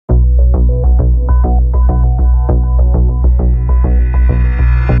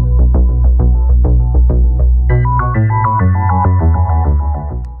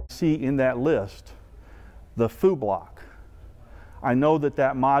see in that list the foo block, I know that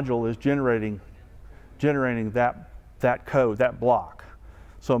that module is generating that code, that block.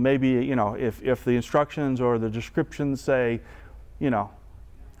 So maybe, you know, if the instructions or the descriptions say, you know,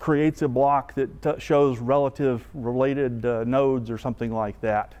 creates a block that shows related nodes or something like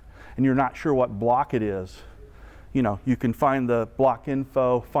that, and you're not sure what block it is, you know, you can find the block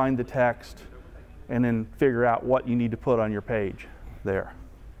info, find the text, and then figure out what you need to put on your page there.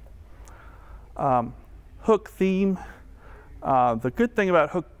 Hook theme. The good thing about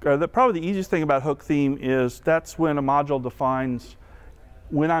hook, probably the easiest thing about hook theme is that's when a module defines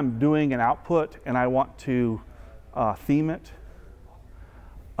when I'm doing an output and I want to theme it.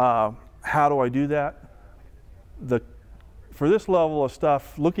 How do I do that? For this level of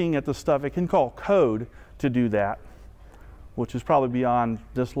stuff, looking at the stuff, it can call code to do that, which is probably beyond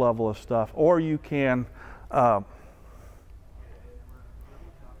this level of stuff. Or you can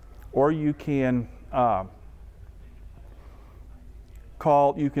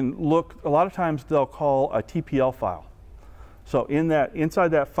look, a lot of times they'll call a TPL file. So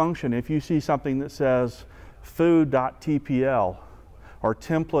inside that function, if you see something that says foo.tpl or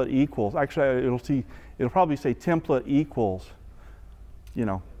template equals, actually it'll probably say template equals, you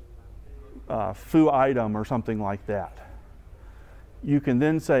know, foo item or something like that. You can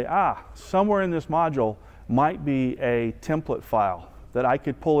then say, somewhere in this module might be a template file that I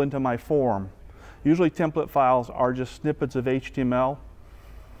could pull into my form. Usually template files are just snippets of HTML.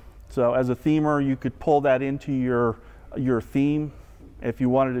 So as a themer, you could pull that into your theme if you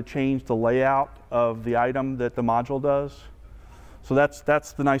wanted to change the layout of the item that the module does. So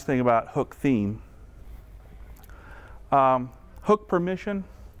that's the nice thing about hook theme. Hook permission,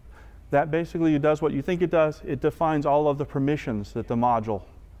 that basically does what you think it does. It defines all of the permissions that the module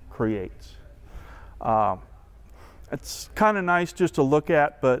creates. It's kind of nice just to look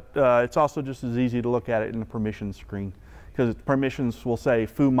at, but it's also just as easy to look at it in the permissions screen, because permissions will say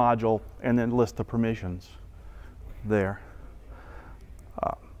foo module and then list the permissions there.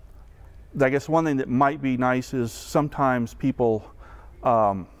 I guess one thing that might be nice is sometimes people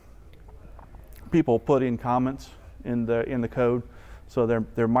put in comments in the code, so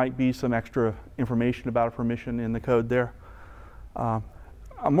there might be some extra information about a permission in the code there. A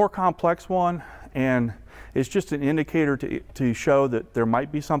more complex one, and it's just an indicator to show that there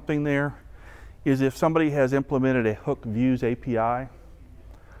might be something there, is if somebody has implemented a hook views API.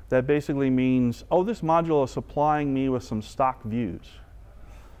 That basically means, oh, this module is supplying me with some stock views.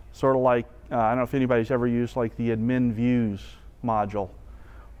 Sort of like, I don't know if anybody's ever used like the admin views module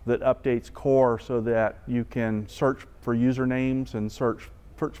that updates core so that you can search for usernames and search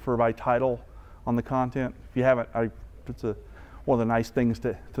for by title on the content. If you haven't, it's one of the nice things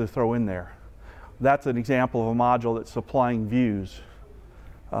to throw in there. That's an example of a module that's supplying views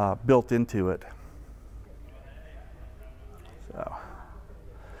built into it.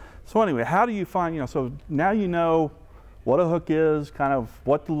 So anyway, how do you find, so now you know what a hook is, kind of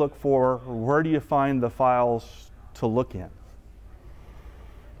what to look for, where do you find the files to look in?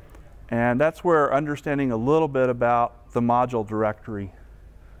 And that's where understanding a little bit about the module directory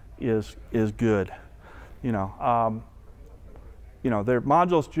is good. Their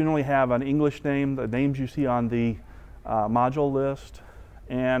modules generally have an English name, the names you see on the module list,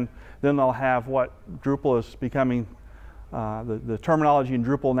 and then they'll have what Drupal is becoming, the terminology in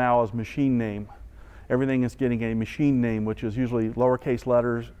Drupal now is machine name. Everything is getting a machine name, which is usually lowercase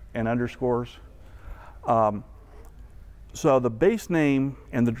letters and underscores. So the base name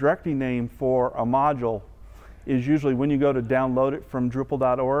and the directory name for a module is usually when you go to download it from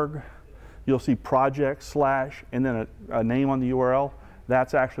Drupal.org, you'll see project / and then a name on the URL.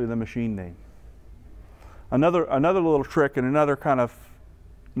 That's actually the machine name. Another little trick and another kind of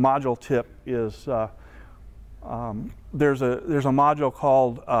module tip is there's a module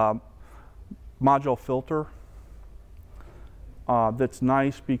called module filter that's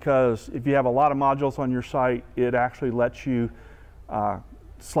nice because if you have a lot of modules on your site, it actually lets you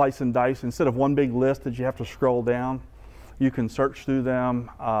slice and dice. Instead of one big list that you have to scroll down, you can search through them.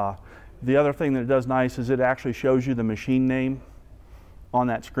 The other thing that it does nice is it actually shows you the machine name on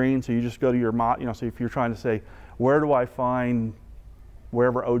that screen. So you just go to your so if you're trying to say, where do I find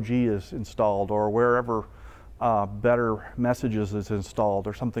wherever OG is installed or wherever Better Messages is installed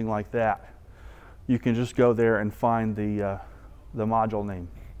or something like that, you can just go there and find the module name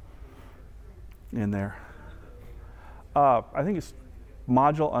in there. I think it's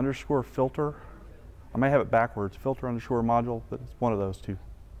module_filter. I may have it backwards, filter_module, but it's one of those two.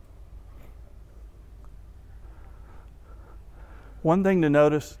 One thing to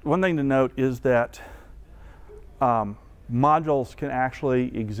note is that modules can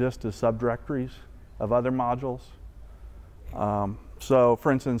actually exist as subdirectories of other modules. So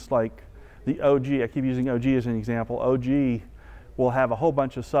for instance, like the OG, I keep using OG as an example. OG will have a whole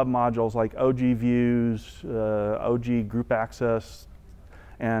bunch of submodules like OG views, OG group access,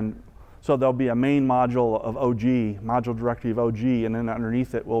 and so there'll be a main module of OG, module directory of OG, and then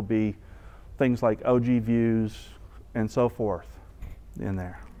underneath it will be things like OG views and so forth in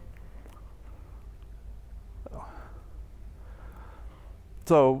there.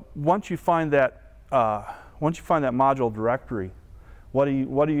 So once you find that module directory, what are you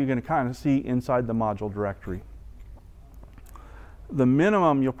going to kind of see inside the module directory? The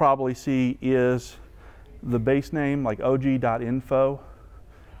minimum you'll probably see is the base name, like og.info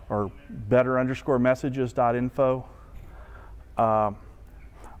or better_messages.info.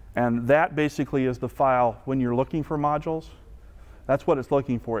 And that basically is the file when you're looking for modules. That's what it's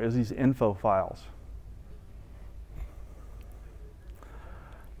looking for, is these info files.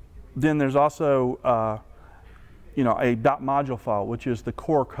 Then there's also a .module file, which is the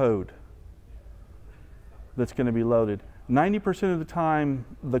core code that's going to be loaded. 90% of the time,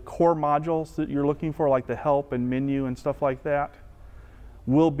 the core modules that you're looking for, like the help and menu and stuff like that,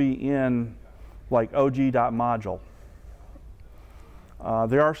 will be in like og.module.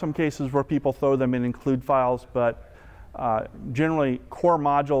 There are some cases where people throw them in include files, but generally core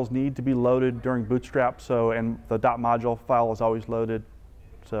modules need to be loaded during Bootstrap, and the .module file is always loaded.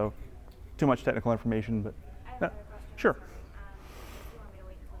 So too much technical information, but I have another question. Sure. Do you want me to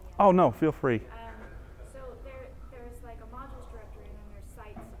wait until the end? Oh no, feel free. So there's like a modules directory, and then there's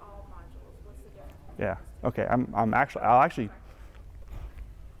sites all modules. What's the difference? Yeah. Okay. I'll actually.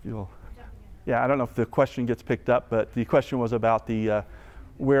 Yeah. I don't know if the question gets picked up, but the question was about the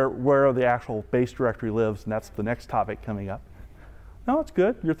where the actual base directory lives, and that's the next topic coming up. No, it's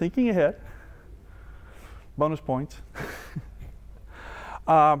good. You're thinking ahead. Bonus points.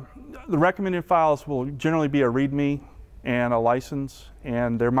 The recommended files will generally be a README and a license,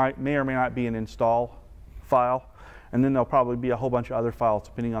 and there may or may not be an install file, and then there'll probably be a whole bunch of other files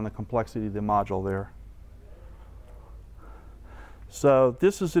depending on the complexity of the module there. So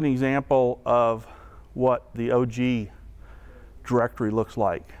this is an example of what the OG directory looks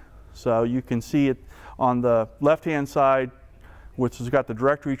like. So you can see it on the left-hand side, which has got the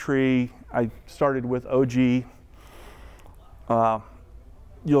directory tree. I started with OG.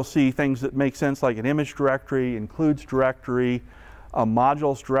 You'll see things that make sense, like an image directory, includes directory, a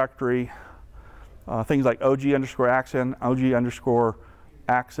modules directory, things like OG_accent, OG_access,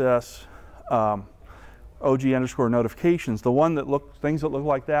 OG_notifications. The one that things that look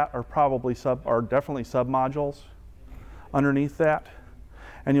like that are probably definitely submodules underneath that.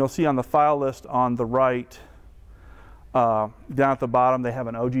 And you'll see on the file list on the right, down at the bottom, they have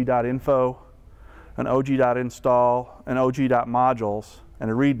an OG.info, an OG.install, an OG.modules, and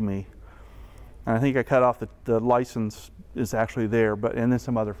a README. And I think I cut off the license is actually there, and then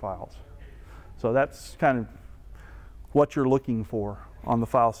some other files. So that's kind of what you're looking for on the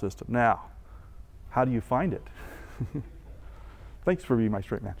file system. Now, how do you find it? Thanks for being my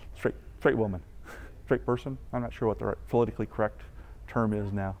straight man, straight woman, straight person. I'm not sure what the right politically correct term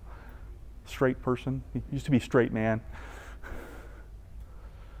is now. Straight person. It used to be straight man.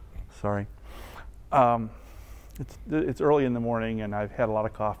 Sorry. It's early in the morning, and I've had a lot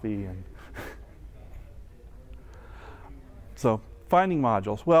of coffee, and so finding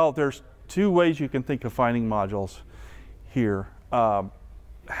modules. Well, there's two ways you can think of finding modules here. I'm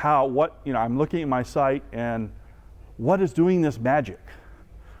looking at my site, and what is doing this magic?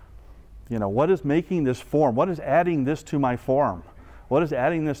 What is making this form? What is adding this to my form? What is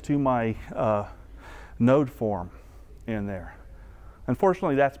adding this to my node form in there?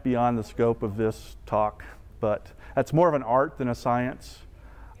 Unfortunately, that's beyond the scope of this talk, but that's more of an art than a science.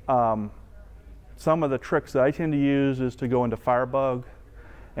 Some of the tricks that I tend to use is to go into Firebug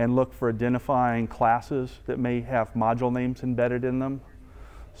and look for identifying classes that may have module names embedded in them.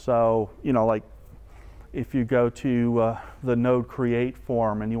 So, like if you go to the node create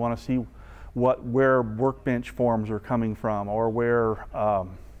form and you want to see where workbench forms are coming from, or where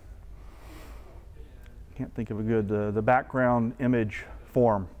can't think of a good the background image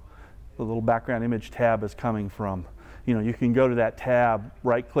form, the little background image tab is coming from. You can go to that tab,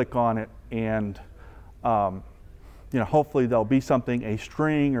 right click on it, and hopefully there'll be something, a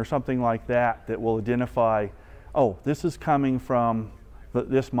string or something like that, that will identify, oh, this is coming from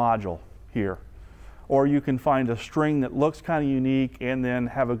this module here. Or you can find a string that looks kind of unique, and then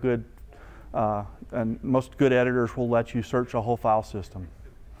have a good, and most good editors will let you search a whole file system.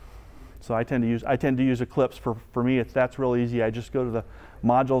 So I tend to use Eclipse. For me, that's real easy. I just go to the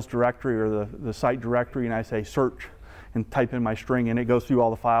modules directory or the site directory, and I say search, and type in my string, and it goes through all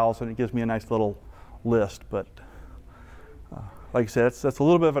the files and it gives me a nice little list. But like I said, that's a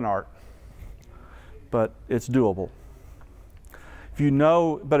little bit of an art, but it's doable.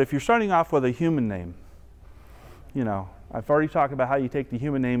 But if you're starting off with a human name, I've already talked about how you take the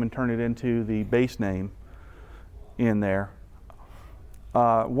human name and turn it into the base name in there.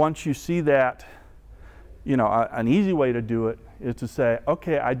 Once you see that, an easy way to do it is to say,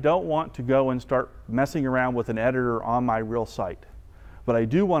 okay, I don't want to go and start messing around with an editor on my real site, but I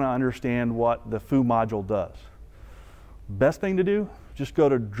do want to understand what the foo module does. Best thing to do, just go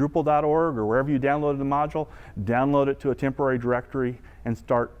to Drupal.org or wherever you downloaded the module, download it to a temporary directory and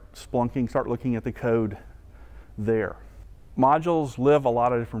start splunking, start looking at the code there. Modules live a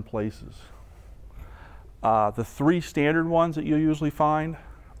lot of different places. The 3 standard ones that you'll usually find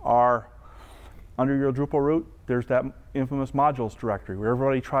are under your Drupal root. There's that infamous modules directory where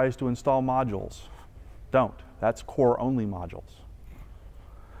everybody tries to install modules. Don't. That's core only modules.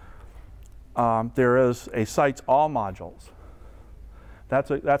 There is a sites all modules.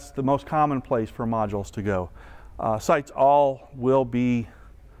 That's the most common place for modules to go. Sites all will be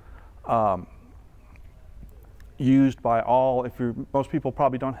used by all. Most people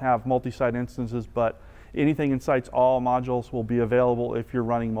probably don't have multi-site instances, but anything in sites all modules will be available if you're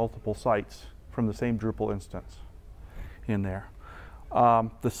running multiple sites from the same Drupal instance in there.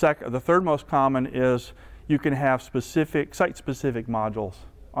 The third most common is you can have site-specific modules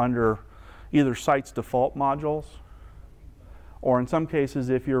under either site's default modules, or in some cases,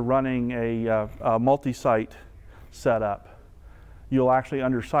 if you're running a multi-site setup, you'll actually,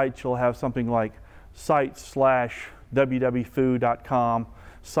 under sites, you'll have something like sites/www.foo.com,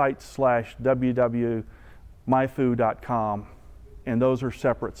 sites/www.myfoo.com, and those are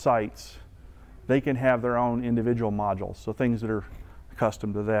separate sites. They can have their own individual modules, so things that are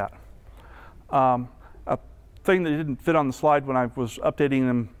custom to that. A thing that didn't fit on the slide when I was updating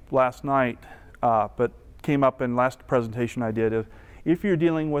them last night, but came up in last presentation I did, is if you're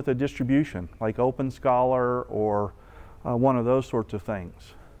dealing with a distribution like OpenScholar or one of those sorts of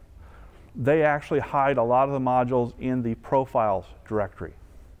things, they actually hide a lot of the modules in the profiles directory.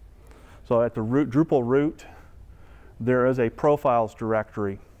 So at the Drupal root, there is a profiles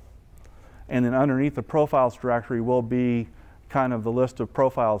directory, and then underneath the profiles directory will be kind of the list of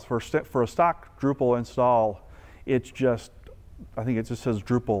profiles. For a stock Drupal install, it's just, I think it just says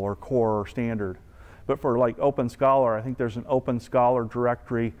Drupal or core or standard. But for like OpenScholar, I think there's an OpenScholar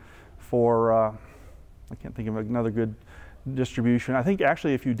directory for, I can't think of another good distribution. I think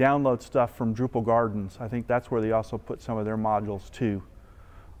actually if you download stuff from Drupal Gardens, I think that's where they also put some of their modules too,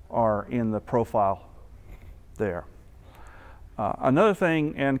 are in the profile there. Another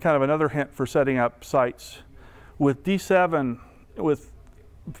thing, and kind of another hint for setting up sites, with D7,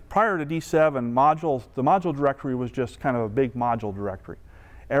 prior to D7, the module directory was just kind of a big module directory.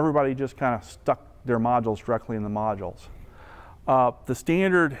 Everybody just kind of stuck their modules directly in the modules. The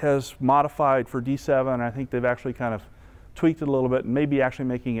standard has modified for D7, and I think they've actually kind of tweaked it a little bit, and maybe actually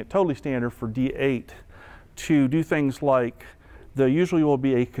making it totally standard for D8 to do things like there'll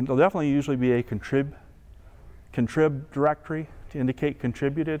definitely usually be a contrib directory to indicate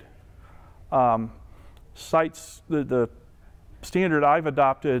contributed. Sites, the standard I've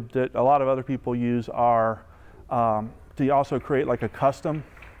adopted that a lot of other people use are to also create like a custom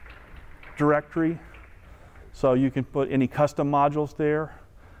directory. So you can put any custom modules there.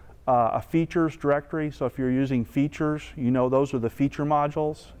 A features directory, so if you're using features, those are the feature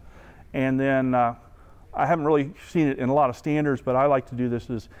modules. And then I haven't really seen it in a lot of standards, but I like to do this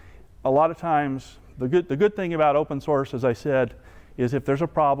is a lot of times the good thing about open source, as I said, is if there's a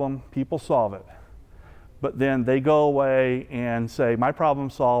problem, people solve it. But then they go away and say, my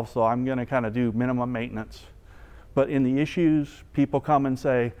problem's solved, so I'm going to kind of do minimum maintenance. But in the issues, people come and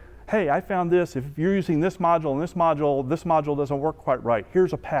say, hey, I found this. If you're using this module and this module doesn't work quite right.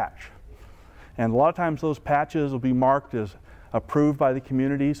 Here's a patch. And a lot of times those patches will be marked as approved by the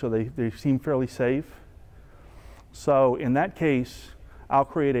community, so they seem fairly safe. So in that case, I'll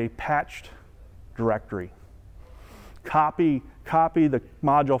create a patched directory. Copy the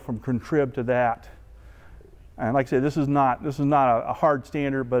module from contrib to that. And like I say, this is not a hard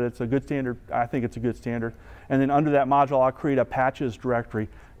standard, but it's a good standard. I think it's a good standard. And then under that module, I'll create a patches directory.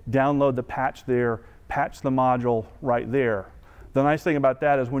 Download the patch there, patch the module right there. The nice thing about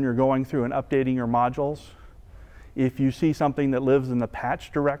that is when you're going through and updating your modules, if you see something that lives in the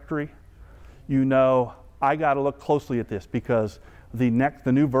patch directory, I got to look closely at this because the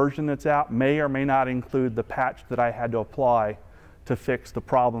new version that's out may or may not include the patch that I had to apply to fix the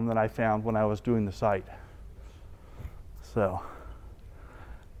problem that I found when I was doing the site. So,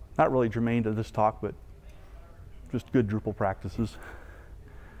 not really germane to this talk, but just good Drupal practices.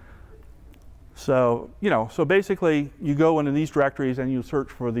 So, so basically you go into these directories and you search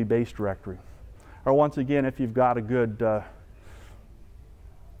for the base directory. Or once again, if you've got a good,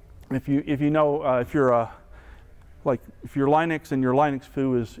 if you're if your Linux and your Linux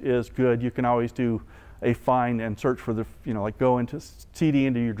foo is good, you can always do a find and search for the, like go into cd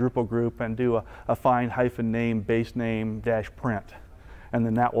into your Drupal group and do a find -name base name -print. And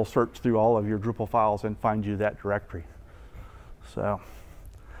then that will search through all of your Drupal files and find you that directory. So,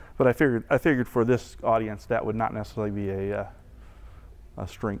 but I figured for this audience that would not necessarily be a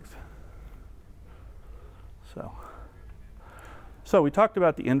strength. So we talked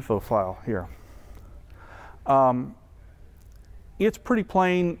about the info file here. It's pretty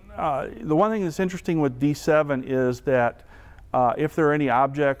plain. The one thing that's interesting with D7 is that if there are any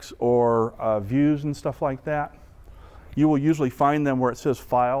objects or views and stuff like that, you will usually find them where it says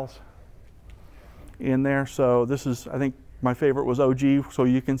files in there. So this is, I think my favorite was OG, so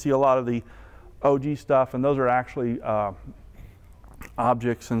you can see a lot of the OG stuff, and those are actually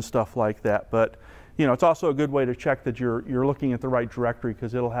objects and stuff like that. But it's also a good way to check that you're looking at the right directory,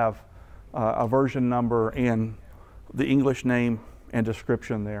 because it'll have a version number and the English name and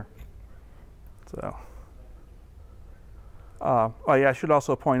description there. So, oh yeah, I should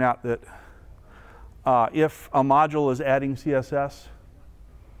also point out that if a module is adding CSS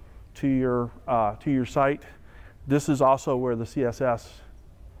to your site, this is also where the CSS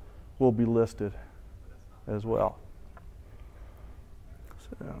will be listed as well.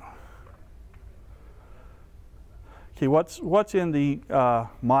 So, okay, what's in the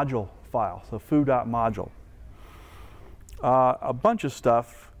module file? So foo.module. A bunch of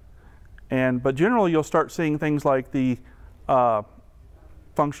stuff, but generally you'll start seeing things like the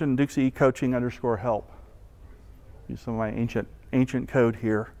function Dixie coaching _help. Use some of my ancient code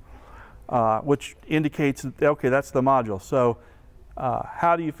here, which indicates that, okay, that's the module. So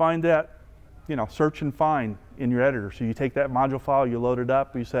how do you find that? Search and find in your editor. So you take that module file, you load it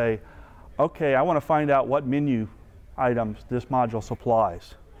up, you say, okay, I want to find out what menu items this module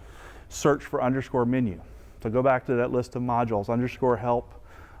supplies. Search for _menu. So go back to that list of modules, _help,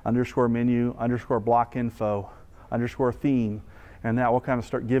 _menu, _block info, _theme, and that will kind of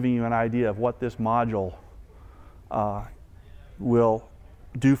start giving you an idea of what this module will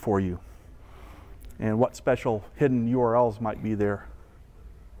do for you and what special hidden URLs might be there.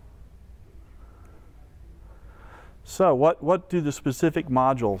 So what do the specific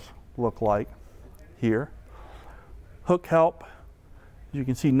modules look like here? Hook help, you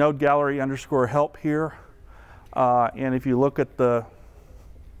can see node gallery _help here. And if you look at I'll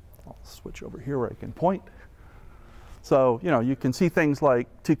switch over here where I can point. So, you can see things like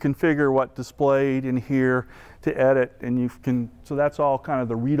to configure what displayed in here, to edit, and so that's all kind of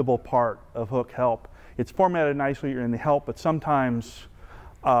the readable part of hook help. It's formatted nicely in the help, but sometimes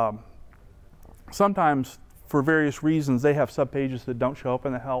for various reasons, they have subpages that don't show up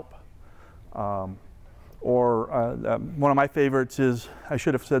in the help. One of my favorites is, I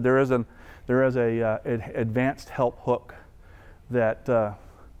should have said, there is an advanced help hook that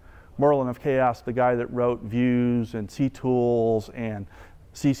Merlin of Chaos, the guy that wrote views and ctools and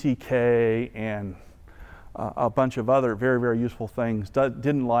CCK and a bunch of other very, very useful things,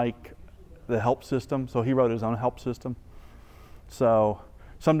 didn't like the help system, so he wrote his own help system. So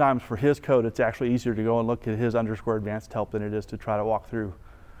sometimes for his code, it's actually easier to go and look at his _advanced help than it is to try to walk through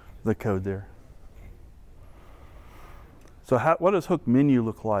the code there. So what does hook menu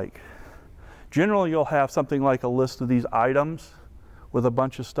look like? Generally, you'll have something like a list of these items with a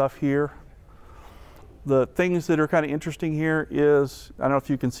bunch of stuff here. The things that are kind of interesting here is, I don't know if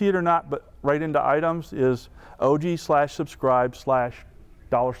you can see it or not, but right into items is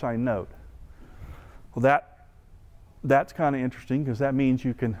OG/subscribe/$node. Well, that's kind of interesting, because that means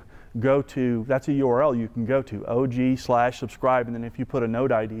you can go to, that's a URL you can go to, OG/subscribe, and then if you put a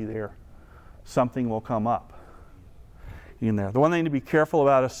node ID there, something will come up in there. The one thing to be careful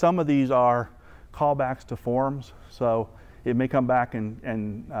about is some of these are callbacks to forms, so it may come back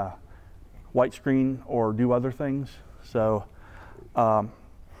and white screen or do other things. So,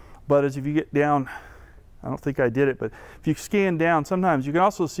 but as if you get down, I don't think I did it, but if you scan down, sometimes you can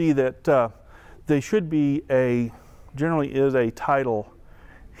also see that they should be generally is a title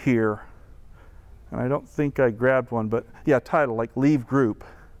here. And I don't think I grabbed one, but yeah, title, like leave group.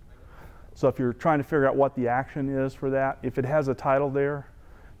 So if you're trying to figure out what the action is for that, if it has a title there,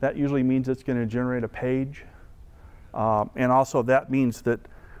 that usually means it's going to generate a page. And also that means that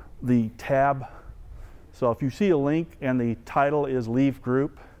the tab, so if you see a link and the title is leave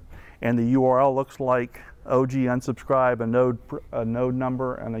group and the URL looks like OG unsubscribe, a node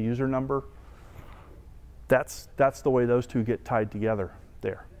number and a user number, that's the way those two get tied together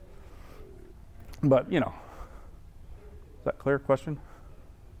there. But, you know, is that clear? Question?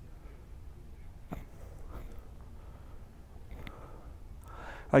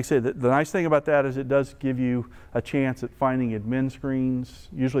 Like I say, the nice thing about that is it does give you a chance at finding admin screens.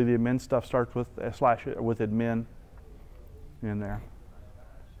 Usually the admin stuff starts with / with admin in there.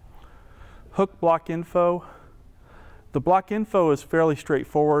 Hook block info. The block info is fairly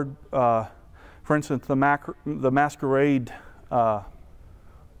straightforward. For instance, the masquerade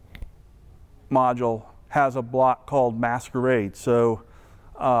module has a block called masquerade. So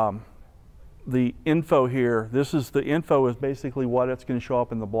the info here, the info is basically what it's going to show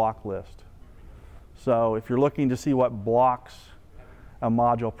up in the block list. So if you're looking to see what blocks a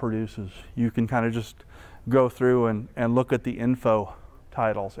module produces, you can kind of just go through and look at the info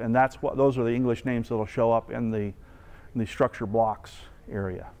titles, and those are the English names that will show up in the structure blocks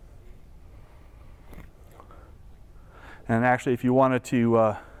area. And actually, if you wanted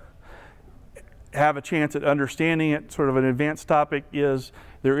to have a chance at understanding it, sort of an advanced topic is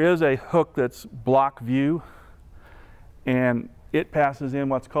there is a hook that's block view, and it passes in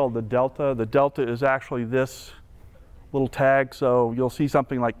what's called the delta. The delta is actually this little tag, so you'll see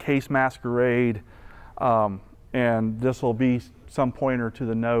something like case masquerade, and this will be some pointer to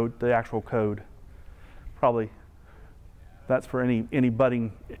the node, the actual code. Probably that's for any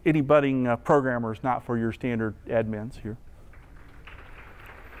budding programmers, not for your standard admins here.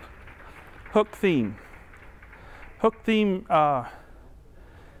 Hook theme. Hook theme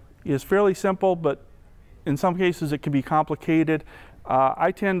is fairly simple, but in some cases it can be complicated.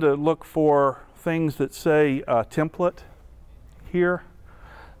 I tend to look for things that say template here.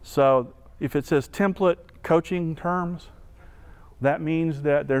 So if it says template coaching that means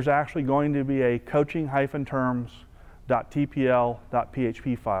that there's actually going to be a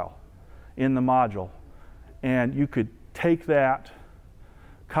coaching-terms.tpl.php file in the module. And you could take that,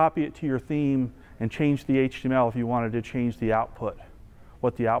 copy it to your theme, and change the HTML if you wanted to change the output,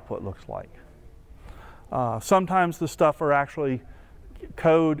 what the output looks like. Sometimes the stuff are actually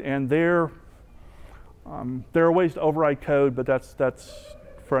code, and there are ways to override code, but that's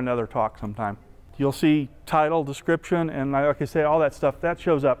for another talk sometime. You'll see title, description, and like I say, all that stuff, that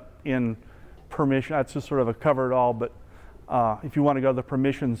shows up in permission. That's just sort of a cover it all, but if you want to go to the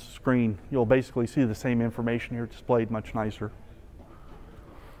permissions screen, you'll basically see the same information here displayed much nicer.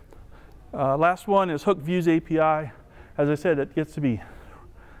 Last one is Hook Views API. As I said, it gets to be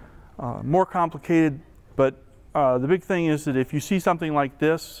more complicated, but the big thing is that if you see something like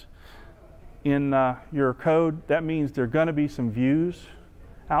this in your code, that means there are going to be some views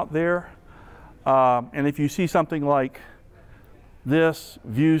out there. And if you see something like this,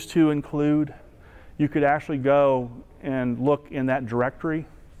 views to include, you could actually go and look in that directory.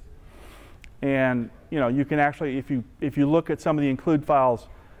 And you can actually, if you look at some of the include files,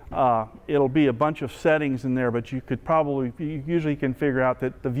 it'll be a bunch of settings in there, but you usually can figure out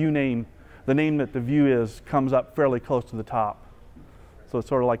that the name that the view is comes up fairly close to the top. So it's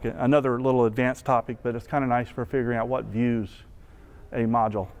sort of like another little advanced topic, but it's kind of nice for figuring out what views a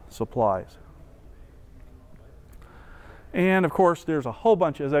module supplies. And of course, there's a whole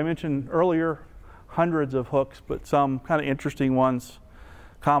bunch, as I mentioned earlier, hundreds of hooks, but some kind of interesting ones,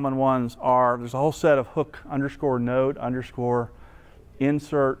 common ones are, there's a whole set of hook _node _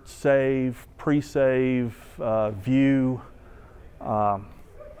 insert, save, pre-save, view,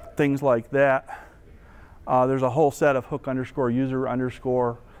 things like that. There's a whole set of hook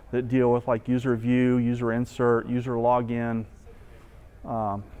 _user_ that deal with like user view, user insert, user login,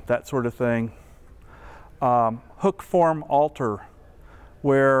 that sort of thing. Hook form alter,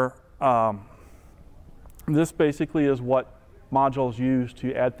 where this basically is what modules use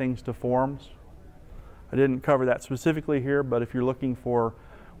to add things to forms. I didn't cover that specifically here, but if you're looking for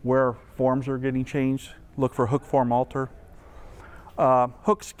where forms are getting changed, look for hook form alter.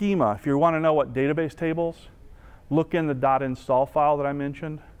 Hook schema, if you want to know what database tables, look in the .install file that I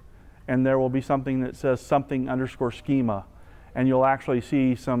mentioned, and there will be something that says something _ schema, and you'll actually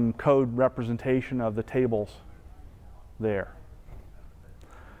see some code representation of the tables there.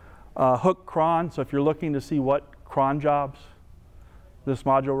 Hook cron, so if you're looking to see what cron jobs this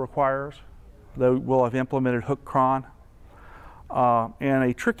module requires, they will have implemented hook cron. And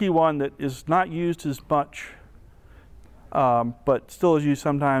a tricky one that is not used as much, but still is used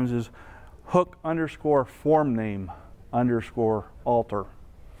sometimes, is hook _ form name _ alter.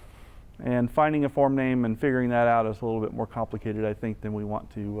 And finding a form name and figuring that out is a little bit more complicated, I think, than we want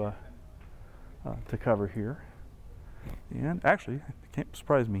to cover here. And actually, it can't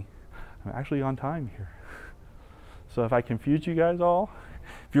surprise me, I'm actually on time here. So if I confuse you guys all,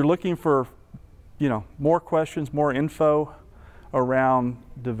 if you're looking for more questions, more info around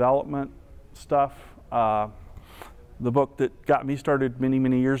development stuff. The book that got me started many,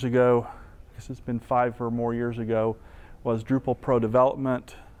 many years ago, I guess it's been 5 or more years ago, was Drupal Pro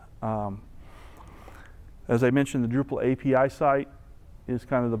Development. As I mentioned, the Drupal API site is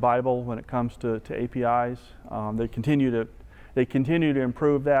kind of the Bible when it comes to APIs. They continue to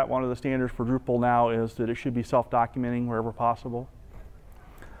improve that. One of the standards for Drupal now is that it should be self-documenting wherever possible.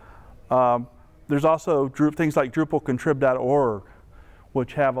 There's also things like DrupalContrib.org,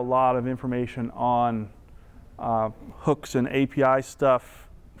 which have a lot of information on hooks and API stuff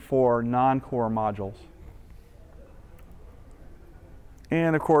for non-core modules.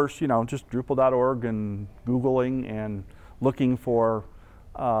 And of course, just Drupal.org and Googling and looking for,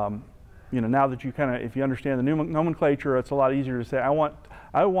 now that you if you understand the nomenclature, it's a lot easier to say, I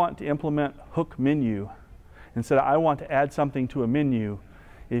want to implement hook menu instead of I want to add something to a menu.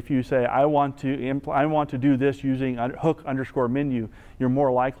 If you say, I want to do this using hook_menu, you're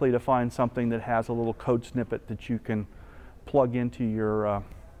more likely to find something that has a little code snippet that you can plug into your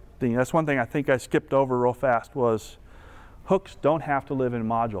thing. That's one thing I think I skipped over real fast was hooks don't have to live in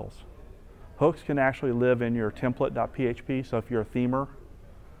modules. Hooks can actually live in your template.php, so if you're a themer.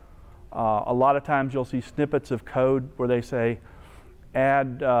 A lot of times you'll see snippets of code where they say,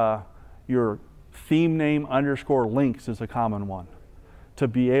 add your theme name _links is a common one, to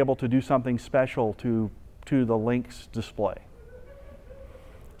be able to do something special to the links display.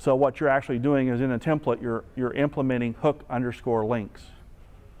 So what you're actually doing is in a template, you're implementing hook_links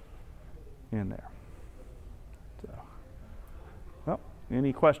in there. So, well,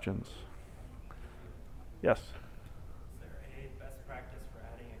 any questions? Yes? Is there a best practice for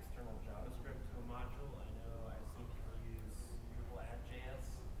adding external JavaScript to a module? I know I've seen people use Drupal add.js,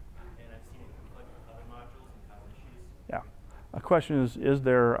 and I've seen it conflict with other modules and cause issues. Yeah. A question is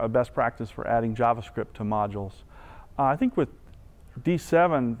there a best practice for adding JavaScript to modules? I think with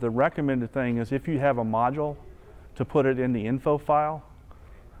D7, the recommended thing is if you have a module, to put it in the info file.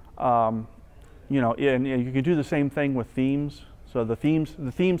 And you can do the same thing with themes. So the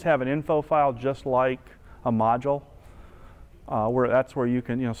themes have an info file just like a module, that's where you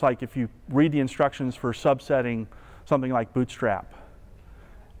can, it's like if you read the instructions for subsetting something like Bootstrap,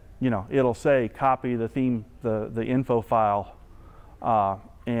 it'll say copy the theme, the info file,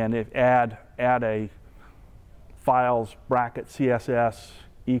 and if add a files bracket CSS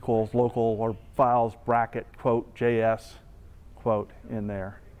equals local or files bracket quote JS quote in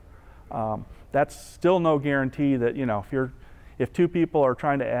there. That's still no guarantee that if 2 people are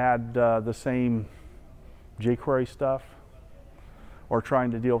trying to add the same jQuery stuff or trying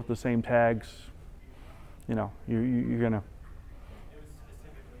to deal with the same tags, you're gonna. It was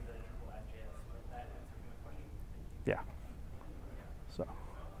specifically the Drupal add.js, but that answered my question. Yeah. So. Do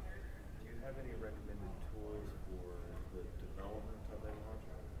you have any recommended tools for the development of a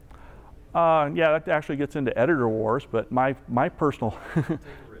module? Yeah, that actually gets into editor wars, but my personal. Take a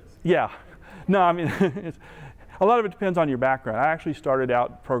risk. Yeah. No, I mean, a lot of it depends on your background. I actually started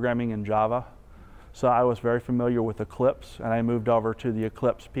out programming in Java, so I was very familiar with Eclipse, and I moved over to the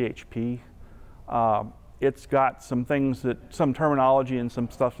Eclipse PHP. It's got some things some terminology and some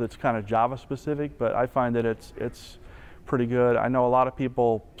stuff that's kind of Java specific, but I find that it's pretty good. I know a lot of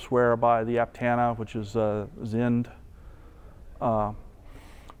people swear by the Aptana, which is Zend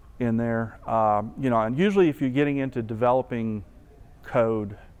in there. And usually if you're getting into developing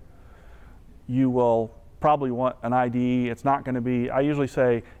code, you will probably want an IDE. It's not going to be, I usually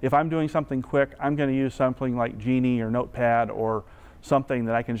say, if I'm doing something quick, I'm going to use something like Genie or Notepad or something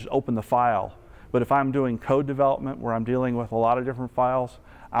that I can just open the file. But if I'm doing code development where I'm dealing with a lot of different files,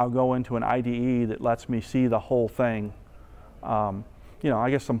 I'll go into an IDE that lets me see the whole thing. I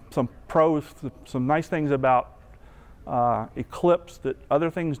guess some pros, some nice things about Eclipse that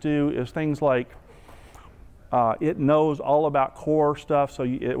other things do is things like it knows all about core stuff, so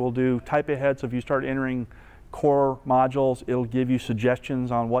it will do type ahead. So if you start entering core modules, it'll give you suggestions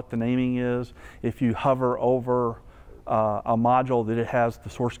on what the naming is. If you hover over a module that it has the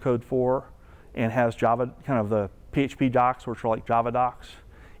source code for and has Java, kind of the PHP docs, which are like Java docs,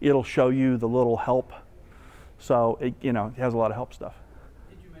 it'll show you the little help. So it has a lot of help stuff.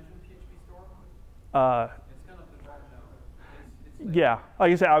 Did you mention PHP Storm? It's kind of involved now. Yeah,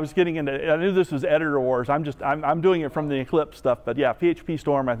 like I said, I was getting into. I knew this was editor wars. I'm doing it from the Eclipse stuff, but yeah, PHP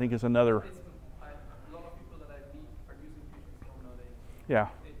Storm I think is another. A lot of people that I meet are using PHP Storm nowadays. Yeah.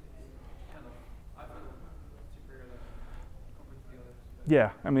 I feel superior compared to the others.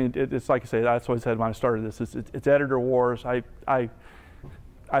 Yeah, I mean it's like I say. That's what I said when I started this. It's editor wars.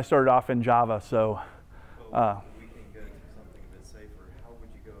 I started off in Java, so. We can go to something a bit safer. How would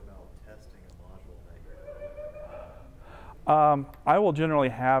you go about testing a module I will generally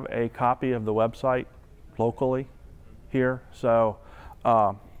have a copy of the website locally here. So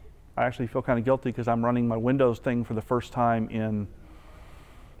I actually feel kind of guilty because I'm running my Windows thing for the first time in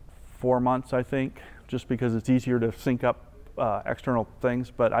 4 months, I think, just because it's easier to sync up external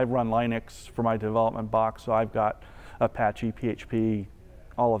things. But I run Linux for my development box, so I've got Apache, PHP,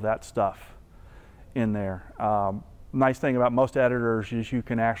 all of that stuff in there. Nice thing about most editors is you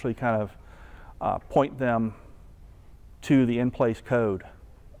can actually kind of point them to the in-place code.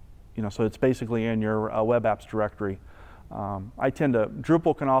 You know, so it's basically in your web apps directory.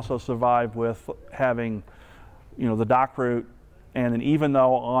 Drupal can also survive with having, you know, the doc root, and then even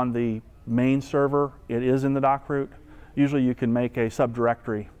though on the main server it is in the doc root, usually you can make a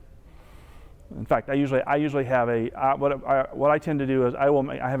subdirectory. In fact, I usually have a what I tend to do is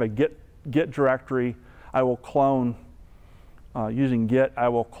I have a git directory. I will clone using Git. I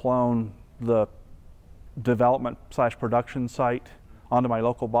will clone the development/production site onto my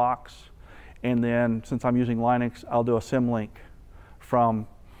local box, and then since I'm using Linux, I'll do a symlink from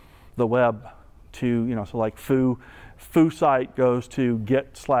the web to, you know, so like foo site goes to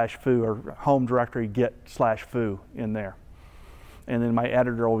git/foo, or home directory git/foo in there, and then my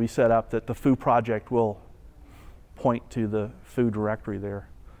editor will be set up that the foo project will point to the foo directory there.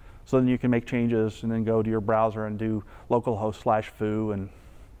 So then you can make changes and then go to your browser and do localhost/foo, and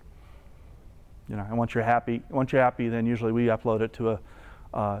you know, and once you're happy, then usually we upload it to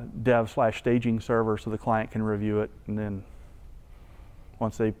a dev/staging server so the client can review it, and then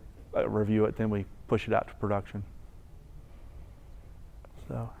once they review it, then we push it out to production.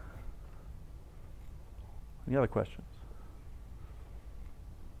 So, any other questions?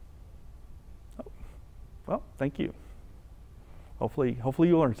 Oh, well, thank you. Hopefully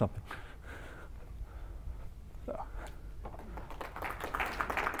you learned something. So.